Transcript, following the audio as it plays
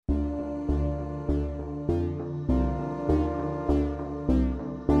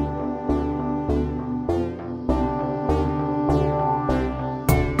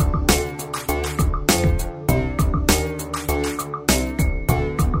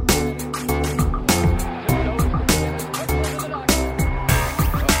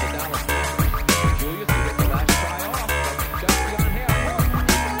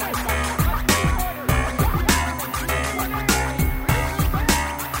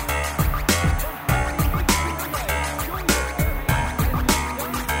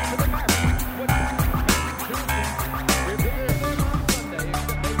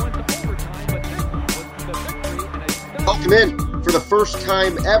first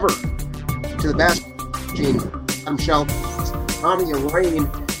time ever to the basketball machine. I'm Michelle, Tommy and Rain.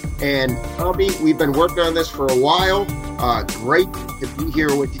 And Tommy, we've been working on this for a while. Great to be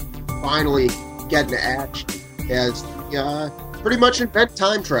here with you, finally getting to action as pretty much invent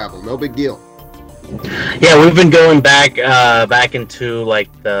time travel. No big deal. Yeah, we've been going back into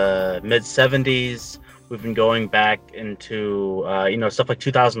like the mid 70s. We've been going back into stuff like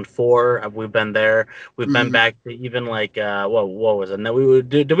 2004. We've been there. We've been back to even like what was it? No,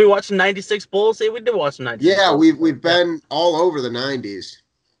 did we watch the '96 Bulls? We did watch the '96. Yeah, Bulls. we've been all over the '90s.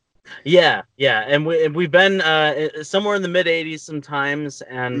 Yeah, and we've been somewhere in the mid '80s sometimes,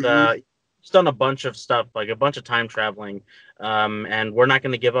 and just done a bunch of stuff, like a bunch of time traveling. And we're not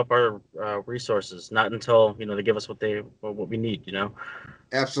going to give up our resources, not until they give us what we need.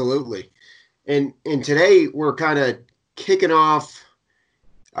 Absolutely. And today we're kind of kicking off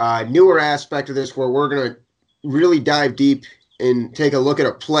a newer aspect of this where we're going to really dive deep and take a look at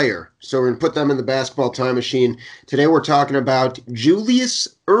a player. So we're going to put them in the basketball time machine. Today we're talking about Julius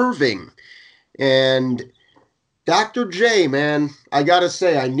Erving. And Dr. J, man, I got to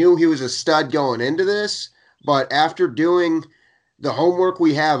say, I knew he was a stud going into this, but after doing the homework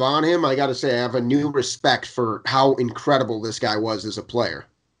we have on him, I got to say I have a new respect for how incredible this guy was as a player.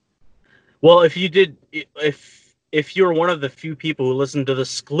 Well, if you're one of the few people who listened to the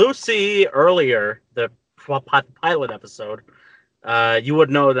Sclusy earlier, the pilot episode, you would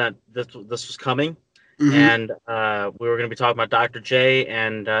know that this was coming, and we were going to be talking about Dr. J,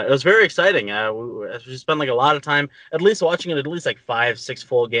 and it was very exciting. We spent like a lot of time at least watching it, at least like 5-6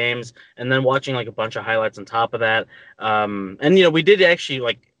 full games, and then watching like a bunch of highlights on top of that. And we did actually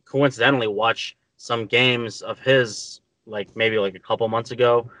like coincidentally watch some games of his like maybe like a couple months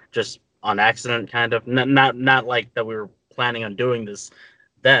ago, just on accident, kind of, not like that we were planning on doing this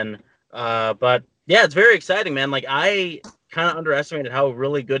then, but yeah, it's very exciting, man. Like I kind of underestimated how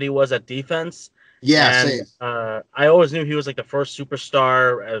really good he was at defense. Yeah, and same. I always knew he was like the first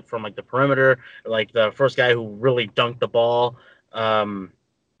superstar from like the perimeter, like the first guy who really dunked the ball.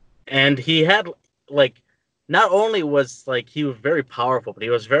 And he had like, not only was like he was very powerful, but he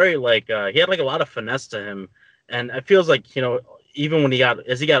was very like he had like a lot of finesse to him, and it feels like even when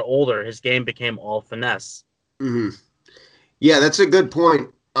as he got older, his game became all finesse. Yeah, that's a good point.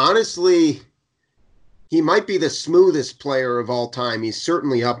 Honestly, he might be the smoothest player of all time. He's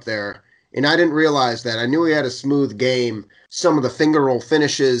certainly up there. And I didn't realize that. I knew he had a smooth game. Some of the finger roll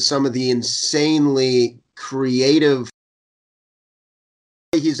finishes, some of the insanely creative.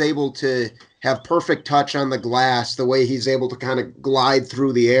 He's able to have perfect touch on the glass, the way he's able to kind of glide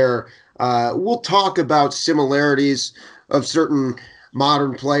through the air. We'll talk about similarities of certain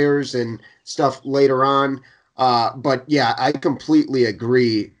modern players and stuff later on. But yeah, I completely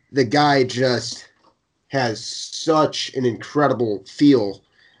agree. The guy just has such an incredible feel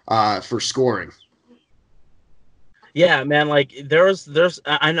for scoring. Yeah, man, like there's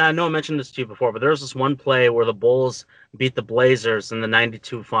I know I mentioned this to you before, but there was this one play where the Bulls beat the Blazers in the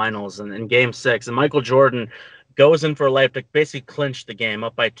 92 finals and in game 6, and Michael Jordan goes in for a layup to basically clinch the game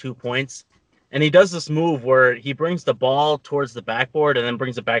up by 2 points. And he does this move where he brings the ball towards the backboard and then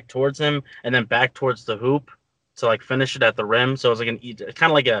brings it back towards him and then back towards the hoop to like finish it at the rim. So it was like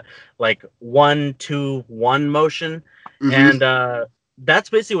kind of like a 1-2-1 motion. And that's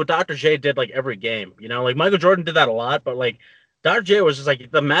basically what Dr. J did like every game. Like Michael Jordan did that a lot, but like Dr. J was just like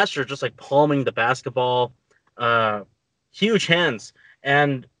the master, just like palming the basketball, huge hands.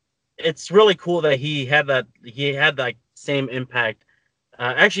 And it's really cool that he had that same impact.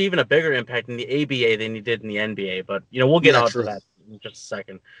 Actually, even a bigger impact in the ABA than he did in the NBA. But we'll get on to that in just a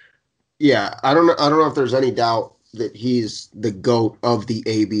second. Yeah, I don't know if there's any doubt that he's the GOAT of the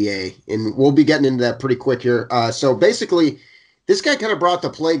ABA, and we'll be getting into that pretty quick here. So basically, this guy kind of brought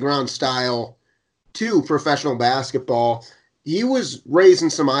the playground style to professional basketball. He was raising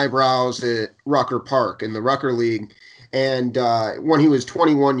some eyebrows at Rucker Park in the Rucker League, and when he was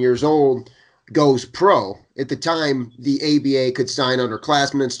 21 years old, goes pro. At the time, the ABA could sign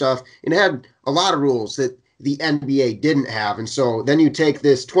underclassmen and stuff, and had a lot of rules that the NBA didn't have. And so then you take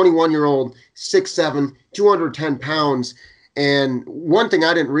this 21-year-old, 6'7", 210 pounds, and one thing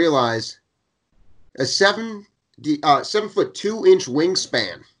I didn't realize, a 7'2"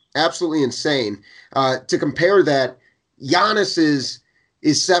 wingspan. Absolutely insane. To compare that, Giannis is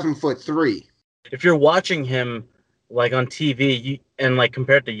 7'3". If you're watching him like on TV and like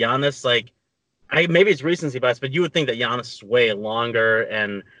compared to Giannis, like maybe it's recency bias, but you would think that Giannis is way longer,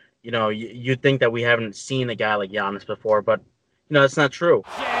 and you'd think that we haven't seen a guy like Giannis before, but that's not true.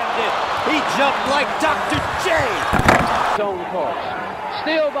 He jumped like Dr. J. Zone course.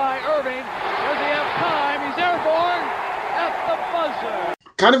 Steal by Erving. Does he have time? He's airborne at the buzzer.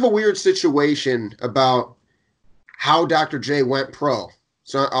 kind of a weird situation about how Dr. J went pro.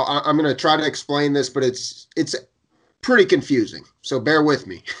 So I'm going to try to explain this, but it's pretty confusing. So bear with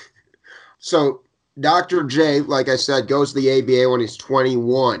me. So Dr. J, like I said, goes to the ABA when he's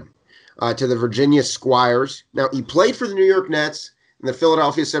 21 to the Virginia Squires. Now, he played for the New York Nets and the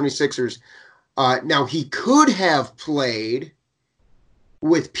Philadelphia 76ers. Now, he could have played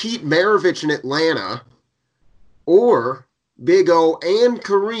with Pete Maravich in Atlanta or Big O and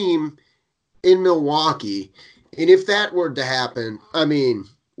Kareem in Milwaukee. And if that were to happen, I mean,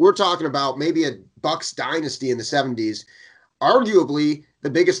 we're talking about maybe a Bucks dynasty in the 70s, arguably the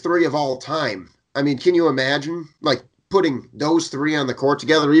biggest three of all time. I mean, can you imagine, like, putting those three on the court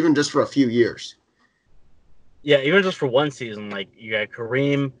together, even just for a few years? Yeah, even just for one season, like, you got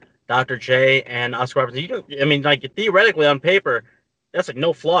Kareem, Dr. J, and Oscar Robertson. I mean, like, theoretically on paper, that's like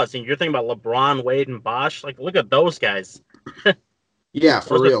no flaws. And you're thinking about LeBron, Wade, and Bosh. Like, look at those guys. Yeah,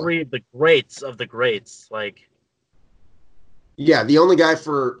 for those real. are three of the greats of the greats. Like, yeah, the only guy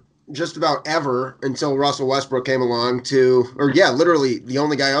for just about ever until Russell Westbrook came along literally the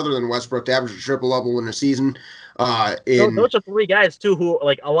only guy other than Westbrook to average a triple-double in a season. Those are three guys, too, who,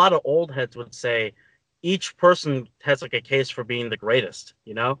 like, a lot of old heads would say each person has, like, a case for being the greatest,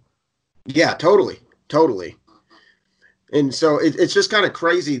 you know? Yeah, totally. And so it's just kind of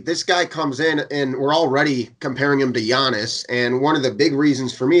crazy. This guy comes in, and we're already comparing him to Giannis, and one of the big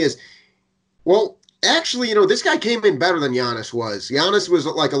reasons for me is, well, actually, this guy came in better than Giannis was. Giannis was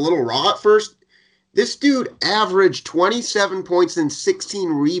like a little raw at first. This dude averaged 27 points and 16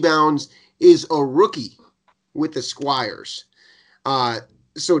 rebounds, is a rookie with the Squires.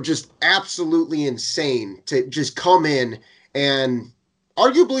 So just absolutely insane to just come in and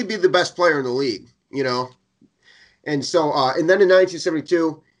arguably be the best player in the league, And so, and then in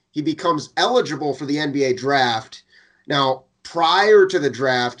 1972, he becomes eligible for the NBA draft. Now, prior to the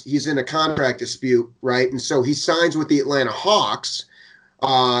draft, he's in a contract dispute, right? And so he signs with the Atlanta Hawks.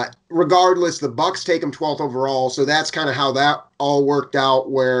 Regardless, the Bucks take him 12th overall. So that's kind of how that all worked out,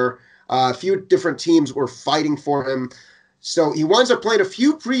 where a few different teams were fighting for him. So he winds up playing a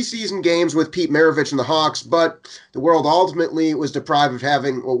few preseason games with Pete Maravich and the Hawks, but the world ultimately was deprived of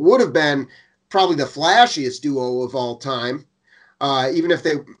having what would have been probably the flashiest duo of all time, even if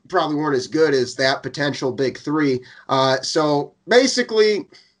they probably weren't as good as that potential big three. So basically,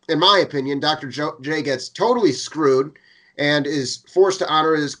 in my opinion, Dr. J gets totally screwed and is forced to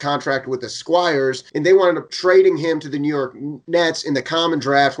honor his contract with the Squires, and they wound up trading him to the New York Nets in the common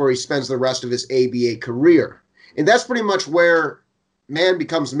draft, where he spends the rest of his ABA career. And that's pretty much where man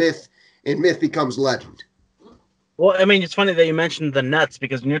becomes myth and myth becomes legend. Well, I mean, it's funny that you mentioned the Nets,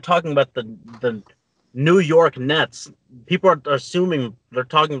 because when you're talking about the New York Nets, people are assuming they're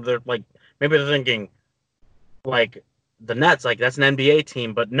thinking like the Nets, like that's an NBA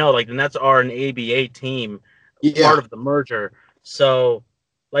team, but no, like the Nets are an ABA team, part of the merger. So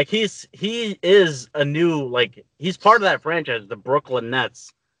like he is a new, like he's part of that franchise, the Brooklyn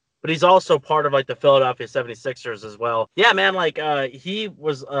Nets, but he's also part of like the Philadelphia 76ers as well. Yeah, man, like he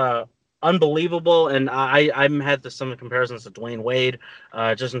was unbelievable, and I'm had some comparisons to Dwayne Wade,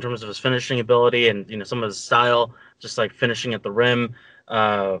 just in terms of his finishing ability and some of his style, just like finishing at the rim,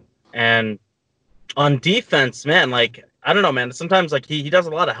 and on defense, man, like I don't know, man. Sometimes like he does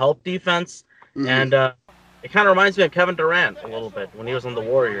a lot of help defense, and it kind of reminds me of Kevin Durant a little bit when he was on the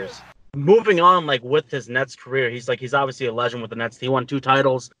Warriors. Moving on, like with his Nets career, he's obviously a legend with the Nets. He won 2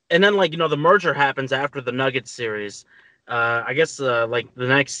 titles, and then like the merger happens after the Nuggets series. I guess like the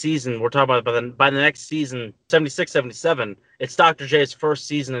next season, we're talking about by the next season, 76-77, it's Dr. J's first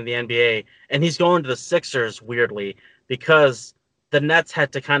season in the NBA, and he's going to the Sixers, weirdly, because the Nets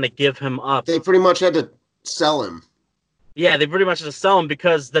had to kind of give him up. They pretty much had to sell him. Yeah, they pretty much had to sell him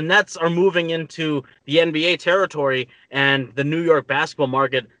because the Nets are moving into the NBA territory, and the New York basketball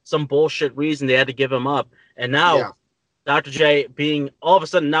market, some bullshit reason, they had to give him up. And now Dr. J being all of a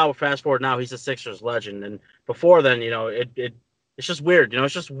sudden, now fast forward, now he's a Sixers legend. And before then, it's just weird.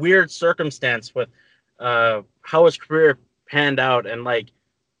 It's just weird circumstance with how his career panned out. And like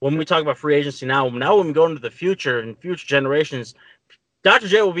when we talk about free agency now when we go into the future and future generations, Dr.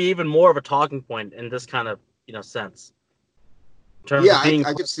 J will be even more of a talking point in this kind of sense.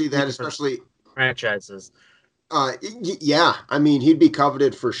 I could see that, especially franchises. Yeah, I mean, he'd be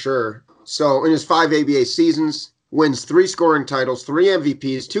coveted for sure. So in his 5 ABA seasons, wins 3 scoring titles, 3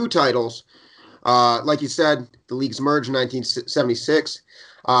 MVPs, 2 titles. Like you said, the leagues merged in 1976.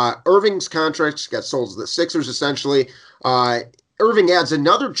 Irving's contract got sold to the Sixers, essentially. Irving adds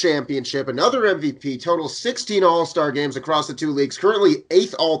another championship, another MVP, total 16 All-Star games across the 2 leagues, currently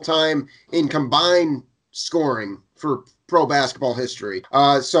 8th all-time in combined scoring for pro basketball history.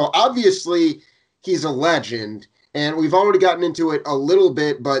 So obviously he's a legend, and we've already gotten into it a little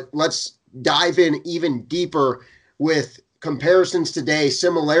bit, but let's dive in even deeper with comparisons today,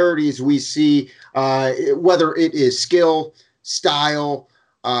 similarities we see, whether it is skill, style,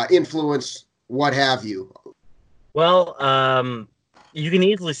 influence, what have you. Well, you can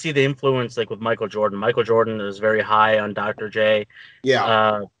easily see the influence, like with Michael Jordan. Michael Jordan is very high on Dr. J.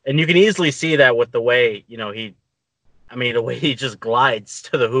 Yeah. And you can easily see that with the way, the way he just glides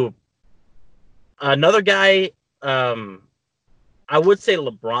to the hoop. Another guy, I would say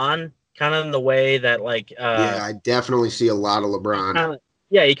LeBron, kind of in the way that, I definitely see a lot of LeBron.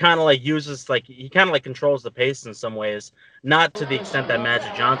 He kind of uses, he kind of controls the pace in some ways, not to the extent that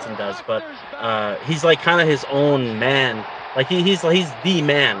Magic Johnson does, but he's kind of his own man. He's the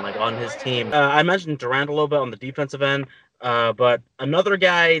man on his team. I mentioned Durant a little bit on the defensive end, but another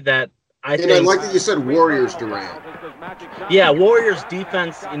guy that I like that you said Warriors Durant. Yeah, Warriors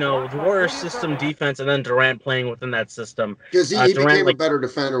defense, the Warriors system defense, and then Durant playing within that system. Because he became a better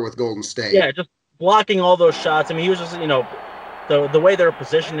defender with Golden State. Yeah, just blocking all those shots. I mean, he was just, the way they were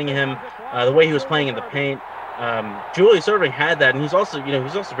positioning him, the way he was playing in the paint. Julius Erving had that, and he's also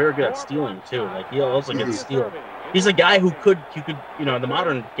very good at stealing too. He also gets steal. He's a guy who could in the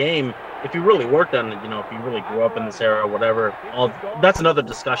modern game, if you really worked on it, if you really grew up in this era or whatever, that's another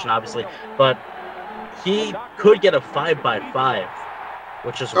discussion, obviously. But he could get a 5x5,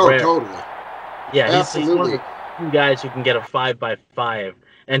 which is rare. Totally. Yeah, he's one of the few guys who can get a 5x5,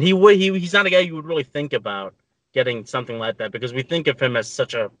 and he's not a guy you would really think about getting something like that, because we think of him as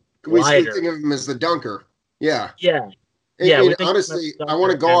such a glider. We think of him as the dunker. Yeah. Yeah. And honestly, I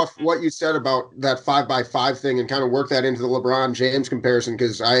want to go off what you said about that 5x5 thing and kind of work that into the LeBron James comparison,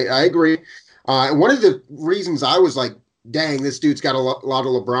 because I agree. One of the reasons I was like, dang, this dude's got a lot of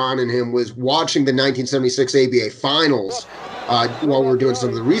LeBron in him, was watching the 1976 ABA Finals while we were doing some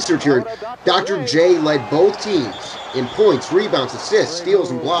of the research here. Dr. J led both teams in points, rebounds, assists, steals,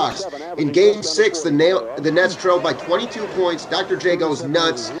 and blocks. In Game 6, the Nets trailed by 22 points. Dr. J goes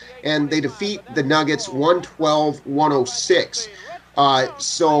nuts, and they defeat the Nuggets 112-106.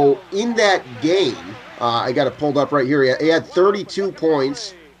 So in that game, I got it pulled up right here. He had 32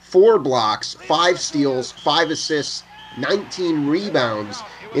 points, 4 blocks, 5 steals, 5 assists, 19 rebounds,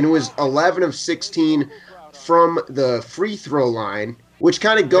 and it was 11 of 16 from the free throw line, which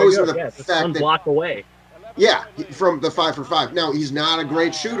kind of goes to the fact that block away. Yeah, from the 5 for 5. Now, he's not a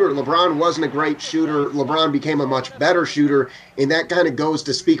great shooter. LeBron wasn't a great shooter. LeBron became a much better shooter, and that kind of goes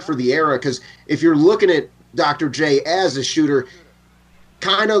to speak for the era, because if you're looking at Dr. J as a shooter,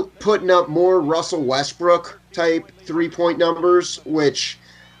 kind of putting up more Russell Westbrook type three-point numbers, which,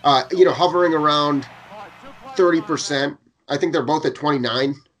 hovering around 30%. I think they're both at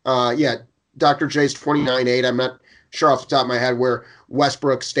 29. Dr. J's 29.8. I'm not sure off the top of my head where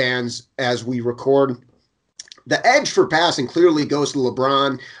Westbrook stands as we record. The edge for passing clearly goes to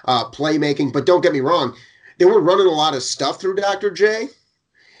LeBron, playmaking, but don't get me wrong, they were running a lot of stuff through Dr. J,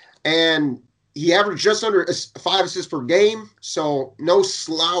 and he averaged just under 5 assists per game, so no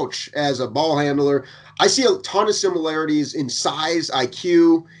slouch as a ball handler. I see a ton of similarities in size,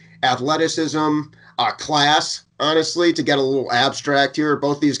 IQ, athleticism, class, honestly, to get a little abstract here.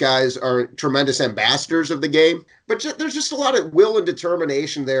 Both these guys are tremendous ambassadors of the game. But there's just a lot of will and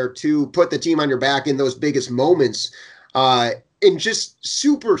determination there to put the team on your back in those biggest moments. And just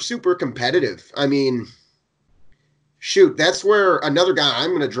super, super competitive. I mean, shoot, that's where another guy I'm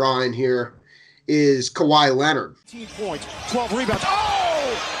going to draw in here is Kawhi Leonard. 18 points, 12 rebounds.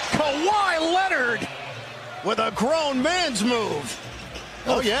 Oh! Kawhi Leonard with a grown man's move.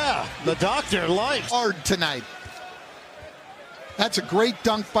 Oh, yeah. The doctor likes hard tonight. That's a great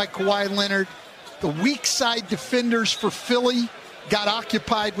dunk by Kawhi Leonard. The weak side defenders for Philly got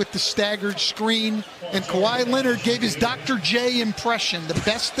occupied with the staggered screen, and Kawhi Leonard gave his Dr. J impression, the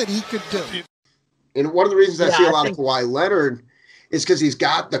best that he could do. And one of the reasons I see a lot of Kawhi Leonard is because he's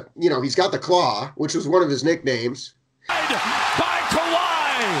got the claw, which was one of his nicknames. By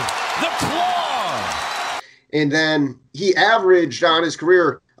Kawhi, the claw. And then he averaged on his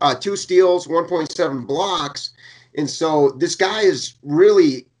career 2 steals, 1.7 blocks. And so this guy is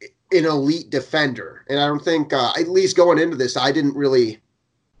really an elite defender. And I don't think, at least going into this, I didn't really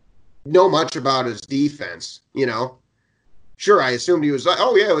know much about his defense, Sure, I assumed he was like,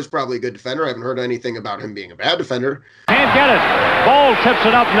 oh, yeah, he was probably a good defender. I haven't heard anything about him being a bad defender. Can't get it. Ball tips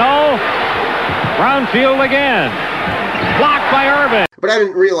it up, no. Brownfield again. Blocked by Irving. But I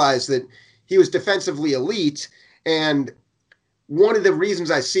didn't realize that he was defensively elite. And one of the reasons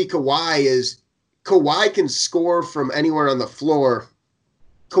I see Kawhi is Kawhi can score from anywhere on the floor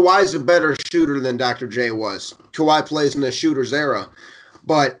Kawhi's a better shooter than Dr. J was. Kawhi plays in the shooter's era.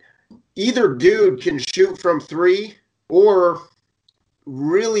 But either dude can shoot from three or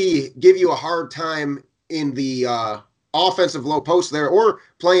really give you a hard time in the offensive low post there, or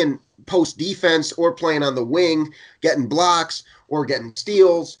playing post defense, or playing on the wing, getting blocks or getting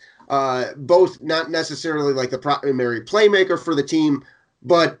steals. Both not necessarily like the primary playmaker for the team,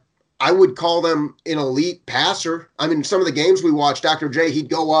 but I would call them an elite passer. I mean, some of the games we watched, Dr. J, he'd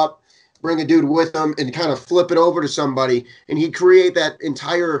go up, bring a dude with him, and kind of flip it over to somebody, and he'd create that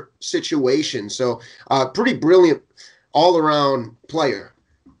entire situation. So pretty brilliant all-around player.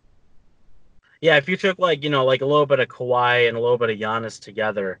 Yeah, if you took like a little bit of Kawhi and a little bit of Giannis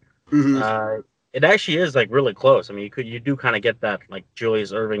together, it actually is like really close. I mean, you do kind of get that like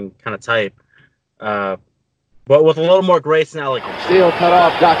Julius Erving kind of type, but with a little more grace and elegance. Steele cut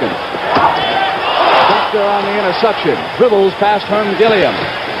off Dawkins. Doctor on the interception. Dribbles past Herm Gilliam.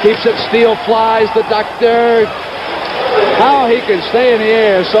 Keeps it. Steele flies. The Doctor. How he can stay in the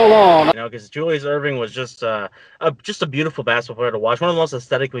air so long. Because Julius Erving was just a beautiful basketball player to watch. One of the most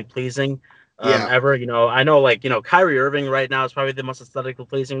aesthetically pleasing ever. I know Kyrie Irving right now is probably the most aesthetically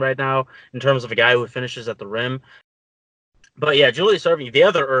pleasing right now in terms of a guy who finishes at the rim. But yeah, Julius Erving, the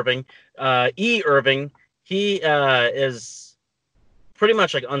other Irving, E. Irving, he is pretty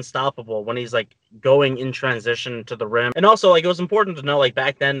much like unstoppable when he's like going in transition to the rim. And also like it was important to know like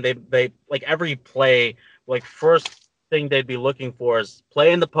back then they like every play, like first thing they'd be looking for is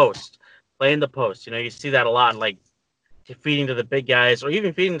play in the post. You see that a lot, like feeding to the big guys or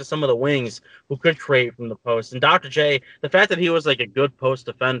even feeding to some of the wings who could create from the post. And Dr. J, the fact that he was like a good post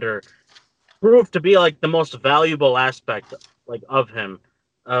defender proved to be like the most valuable aspect like of him.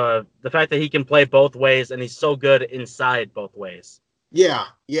 The fact that he can play both ways and he's so good inside both ways. Yeah.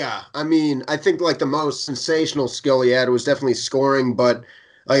 I mean, I think like the most sensational skill he had was definitely scoring, but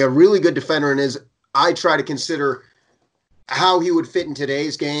like a really good defender. And I try to consider how he would fit in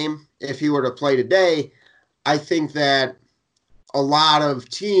today's game if he were to play today. I think that a lot of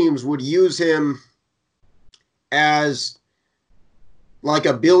teams would use him as like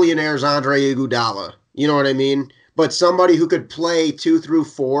a billionaire's Andre Iguodala. You know what I mean? But somebody who could play 2 through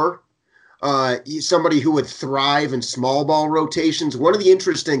 4, somebody who would thrive in small ball rotations. One of the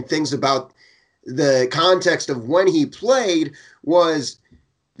interesting things about the context of when he played was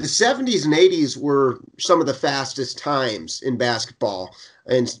the 70s and 80s were some of the fastest times in basketball,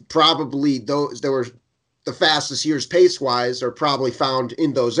 and probably there were the fastest years pace-wise are probably found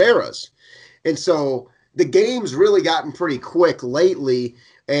in those eras. And so the game's really gotten pretty quick lately,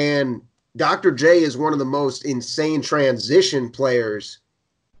 and Dr. J is one of the most insane transition players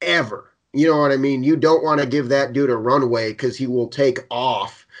ever. You know what I mean? You don't want to give that dude a runway because he will take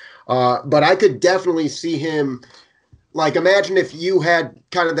off. But I could definitely see him, like, imagine if you had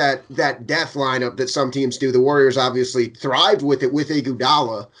kind of that death lineup that some teams do. The Warriors obviously thrived with it with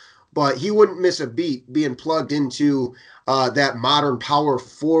Iguodala, but he wouldn't miss a beat being plugged into that modern power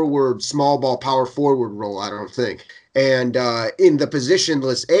forward, small ball power forward role, I don't think. And in the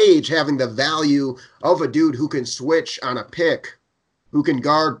positionless age, having the value of a dude who can switch on a pick, who can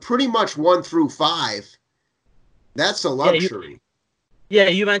guard pretty much 1 through 5, that's a luxury. Yeah,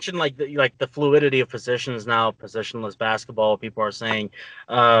 you mentioned like the fluidity of positions now, positionless basketball. People are saying,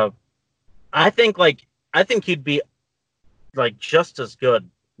 I think he'd be like just as good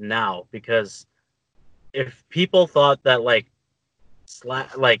now, because if people thought that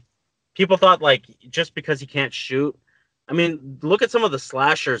people thought like just because he can't shoot, I mean, look at some of the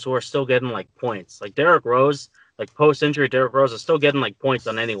slashers who are still getting like points, like Derrick Rose, like post injury Derrick Rose is still getting like points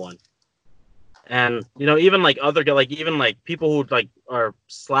on anyone. And even like other even like people who like are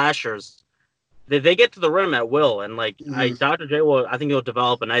slashers, they get to the rim at will. And like Dr. J I think he'll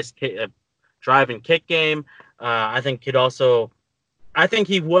develop a nice drive and kick game. I think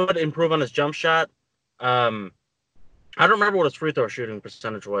he would improve on his jump shot. I don't remember what his free throw shooting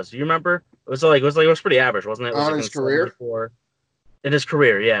percentage was. Do you remember? It was pretty average, wasn't it? On his career? In his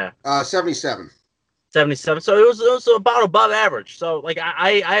career, yeah. 77. 77. So it was about above average. So like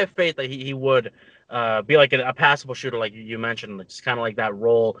I have faith that he would be like a passable shooter, like you mentioned, like just kind of like that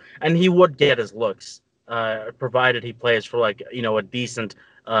role, and he would get his looks, provided he plays for like a decent,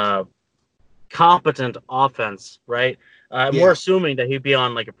 competent offense, right? We're assuming that he'd be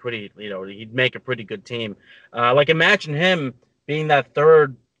on like a pretty, he'd make a pretty good team. Like imagine him being that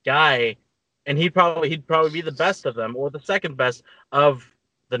third guy, and he'd probably be the best of them or the second best of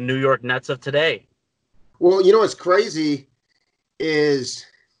the New York Nets of today. Well, what's crazy is,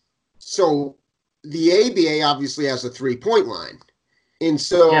 so the ABA obviously has a 3-point line. And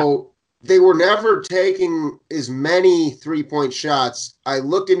so they were never taking as many 3-point shots. I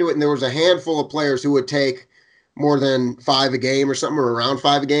looked into it, and there was a handful of players who would take more than 5 a game or something, or around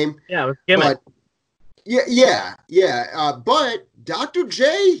 5 a game. Yeah, it was gimmick. But yeah. But Dr.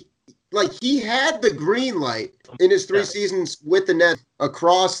 J, like, he had the green light in his 3 seasons with the Nets.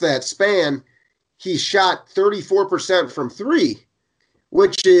 Across that span, he shot 34% from 3,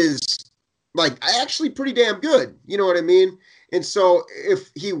 which is, like, actually pretty damn good. You know what I mean? And so if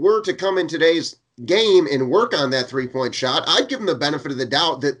he were to come in today's game and work on that 3-point shot, I'd give him the benefit of the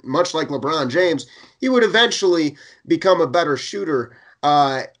doubt that, much like LeBron James, he would eventually become a better shooter.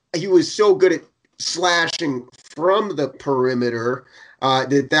 He was so good at slashing from the perimeter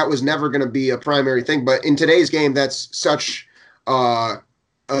that was never going to be a primary thing. But in today's game, that's such a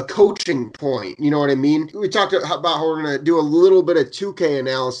coaching point. You know what I mean? We talked about how we're going to do a little bit of 2K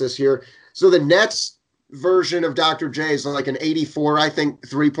analysis here. So the Nets version of Dr. J is like an 84, I think,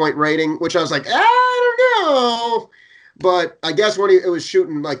 3-point rating, which I was like, I don't know. But I guess when it was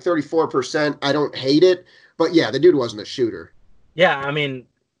shooting like 34%, I don't hate it. But yeah, the dude wasn't a shooter. Yeah, I mean,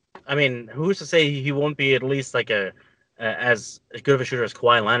 who's to say he won't be at least like as good of a shooter as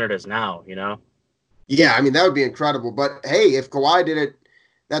Kawhi Leonard is now, you know? Yeah, I mean, that would be incredible. But hey, if Kawhi did it,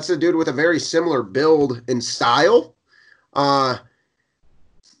 that's a dude with a very similar build and style. I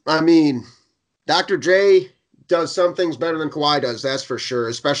mean, Dr. J does some things better than Kawhi does, that's for sure,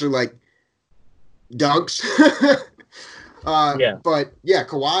 especially like dunks. Yeah. But yeah,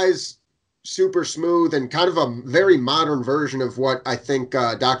 Kawhi's super smooth and kind of a very modern version of what I think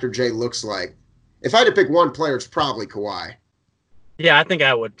Dr. J looks like. If I had to pick one player, it's probably Kawhi. Yeah, I think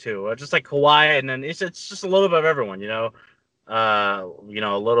I would too. Just like Kawhi, and then it's just a little bit of everyone, you know. A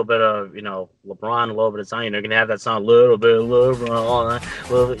little bit of, LeBron, a little bit of Zion. You're gonna have that song, a little bit, a little bit.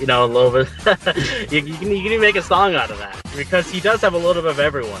 you can even make a song out of that because he does have a little bit of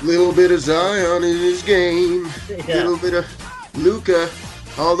everyone. Little bit of Zion in his game. Yeah. Little bit of Luka,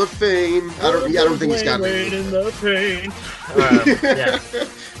 Hall of Fame. I don't think he's got it in the paint. Yeah.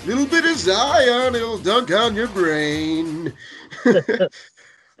 Little bit of Zion, it'll dunk on your brain.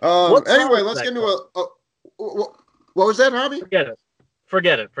 Anyway, let's get into what was that, Hobby? Forget it.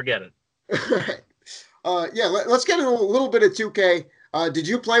 Let's get into a little bit of 2K. Did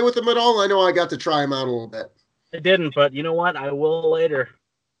you play with them at all? I know I got to try them out a little bit. I didn't, but you know what? I will later.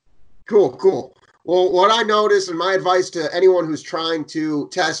 Cool. Well, what I noticed, and my advice to anyone who's trying to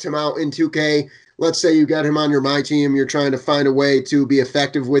test him out in 2K, let's say you got him on your My Team, you're trying to find a way to be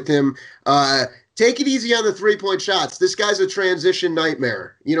effective with him, take it easy on the 3-point shots. This guy's a transition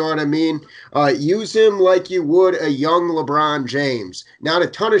nightmare. You know what I mean? Use him like you would a young LeBron James. Not a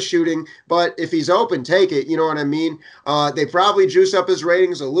ton of shooting, but if he's open, take it. You know what I mean? They probably juice up his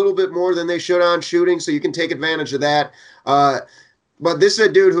ratings a little bit more than they should on shooting, so you can take advantage of that. But this is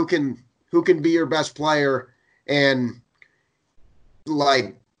a dude who can be your best player, and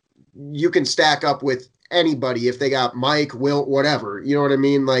like you can stack up with anybody if they got Mike, Wilt, whatever. You know what I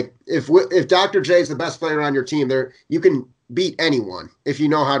mean? Like if Dr. J is the best player on your team, you can beat anyone if you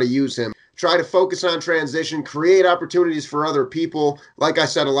know how to use him. Try to focus on transition, create opportunities for other people. Like I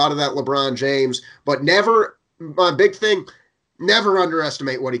said, a lot of that LeBron James, but never, my big thing, never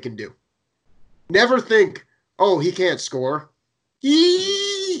underestimate what he can do. Never think, oh, he can't score.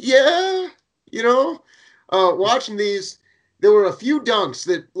 Yeah, watching these, there were a few dunks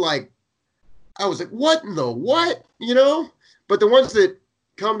that, like, I was like, what in the what? But the ones that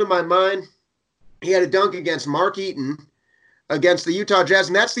come to my mind, he had a dunk against Mark Eaton against the Utah Jazz,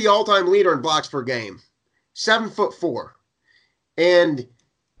 and that's the all-time leader in blocks per game, 7'4", and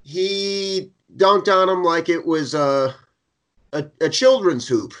he dunked on him like it was a children's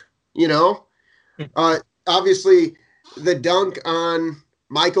hoop. Obviously, the dunk on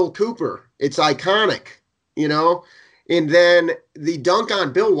Michael Cooper, it's iconic. And then the dunk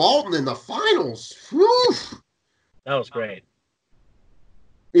on Bill Walton in the finals. Whew. That was great.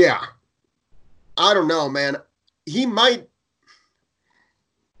 Yeah. I don't know, man. He might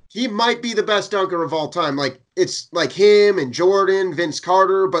be the best dunker of all time. Like, it's like him and Jordan, Vince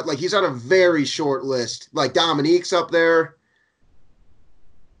Carter, but like he's on a very short list. Like Dominique's up there.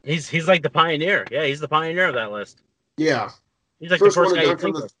 He's like the pioneer. Yeah, he's the pioneer of that list. Yeah. He's like first the first one to guy you dunk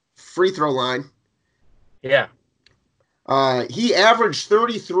from think the of. free throw line. Yeah. He averaged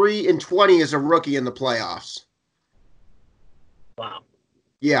 33 and 20 as a rookie in the playoffs. Wow.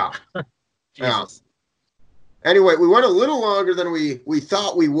 Yeah. Jesus. Anyway, we went a little longer than we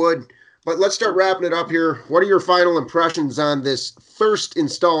thought we would, but let's start wrapping it up here. What are your final impressions on this first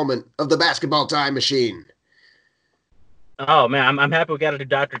installment of the Basketball Time Machine? Oh man, I'm happy we got to do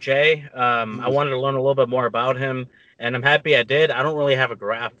Dr. J. I wanted to learn a little bit more about him, and I'm happy I did. I don't really have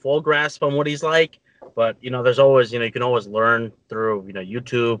a full grasp on what he's like, but there's always, you can always learn through,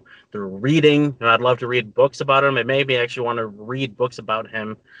 YouTube, through reading. I'd love to read books about him. It made me actually want to read books about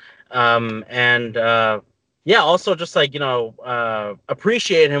him, also just like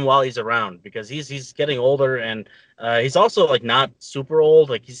appreciate him while he's around, because he's getting older, and he's also like not super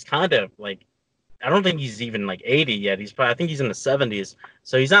old. Like he's kind of like, I don't think he's even like 80 yet. I think he's in the 70s,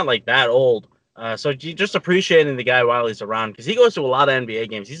 so he's not like that old. So just appreciating the guy while he's around, because he goes to a lot of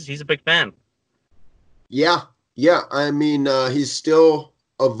NBA games. He's a big fan. Yeah. I mean, he's still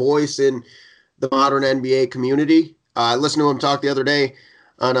a voice in the modern NBA community. I listened to him talk the other day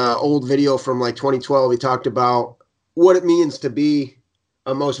on an old video from like 2012. He talked about what it means to be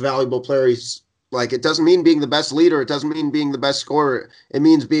a most valuable player. He's like, it doesn't mean being the best leader. It doesn't mean being the best scorer. It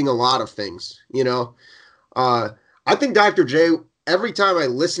means being a lot of things, I think Dr. J, every time I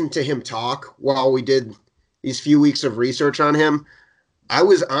listened to him talk while we did these few weeks of research on him, I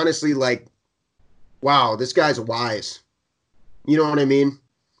was honestly like, wow, this guy's wise. You know what I mean?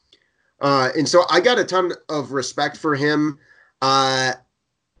 And so I got a ton of respect for him. I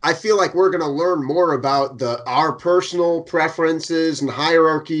feel like we're going to learn more about our personal preferences and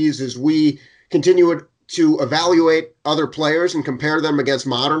hierarchies as we continue to evaluate other players and compare them against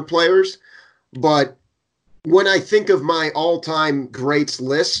modern players. But when I think of my all-time greats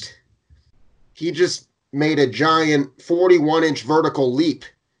list, he just made a giant 41-inch vertical leap.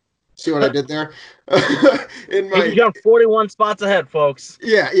 See what I did there? He jumped 41 spots ahead, folks.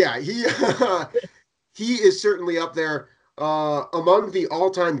 Yeah. He is certainly up there among the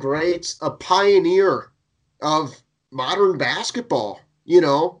all-time greats, a pioneer of modern basketball.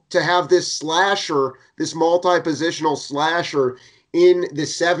 To have this slasher, this multi-positional slasher in the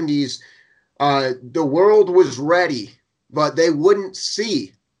 70s, the world was ready, but they wouldn't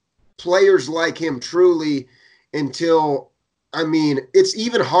see players like him truly until, it's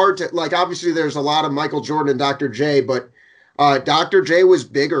even hard to, like, obviously there's a lot of Michael Jordan and Dr. J, but Dr. J was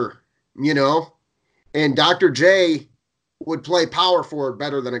bigger, and Dr. J would play power forward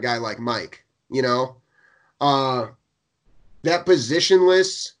better than a guy like Mike, that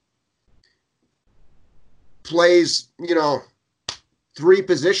positionless plays, three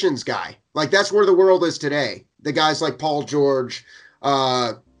positions guy. Like, that's where the world is today. The guys like Paul George,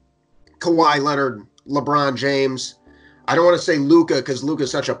 Kawhi Leonard, LeBron James. I don't want to say Luka, because Luka's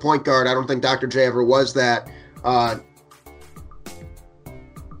such a point guard. I don't think Dr. J ever was that.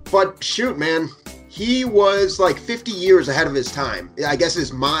 But shoot, man, he was like 50 years ahead of his time, I guess,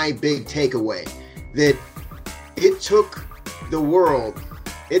 is my big takeaway. That it took the world,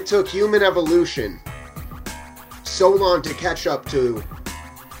 it took human evolution so long to catch up to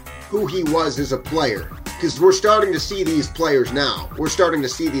who he was as a player. Because we're starting to see these players now. We're starting to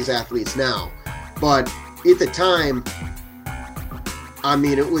see these athletes now. But at the time,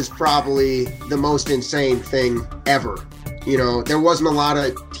 it was probably the most insane thing ever. There wasn't a lot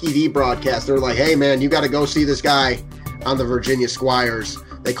of TV broadcasts. They were like, hey, man, you got to go see this guy on the Virginia Squires.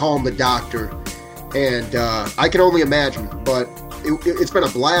 They call him the Doctor. And I can only imagine, but it's been a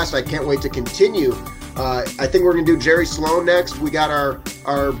blast. I can't wait to continue. I think we're going to do Jerry Sloan next. We got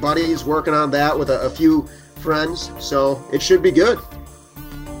our buddies working on that with a few friends, so it should be good.